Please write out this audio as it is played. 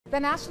The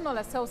National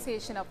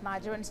Association of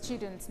Nigerian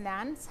Students,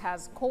 NANS,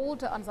 has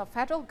called on the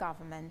federal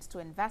government to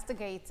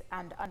investigate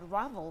and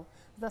unravel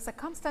the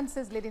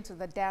circumstances leading to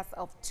the death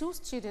of 2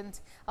 students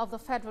of the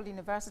Federal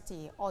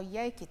University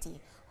Oye-Ekiti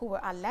who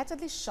were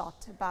allegedly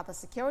shot by the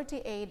security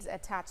aides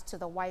attached to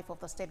the wife of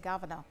the state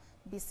governor,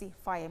 Bisi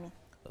Fayemi.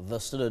 The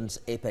students'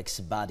 apex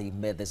body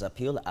made this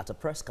appeal at a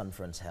press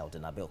conference held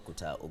in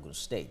Abeokuta, Ogun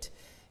State.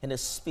 In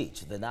his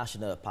speech, the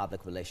National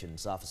Public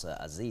Relations Officer,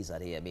 Aziz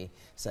Adeyemi,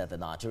 said the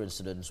Nigerian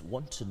students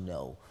want to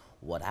know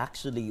what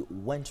actually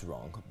went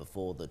wrong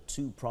before the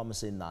 2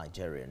 promising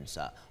Nigerians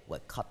were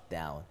cut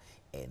down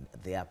in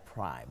their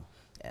prime,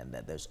 and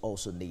that there's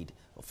also need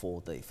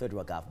for the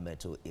federal government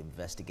to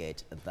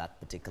investigate that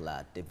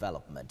particular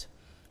development.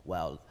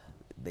 Well,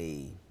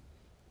 he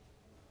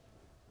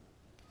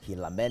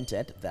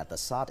lamented that the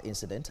sad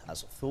incident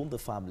has thrown the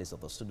families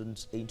of the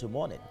students into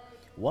mourning.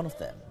 One of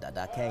them,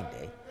 Dada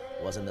Kende,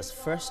 was in his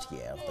first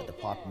year of the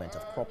Department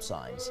of Crop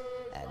Science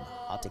and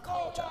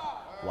Horticulture,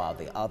 while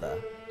the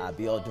other,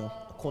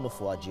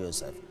 Abeokuta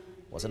Joseph,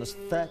 was in his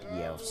 3rd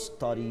year of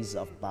studies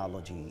of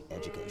biology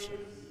education.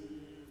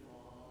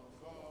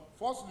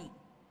 Firstly,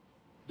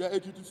 the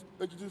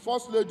Ekiti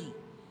First Lady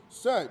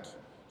said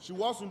she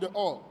was in the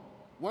hall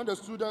when the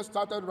students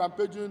started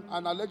rampaging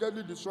and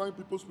allegedly destroying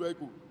people's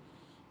vehicles.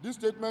 This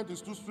statement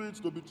is too sweet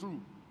to be true.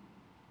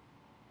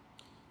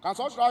 Can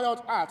such riot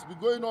acts be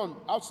going on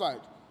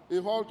outside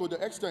a hall to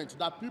the extent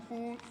that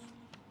people's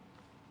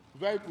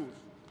vehicles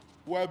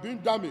were being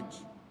damaged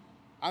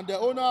and the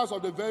owners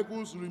of the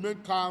vehicles remain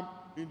calm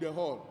in the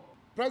hall?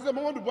 President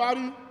Muhammadu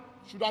Buhari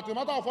should, at a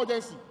matter of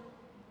urgency,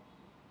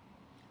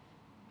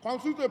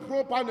 constitute a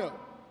pro panel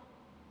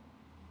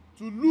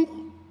to look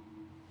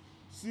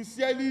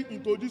sincerely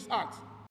into this act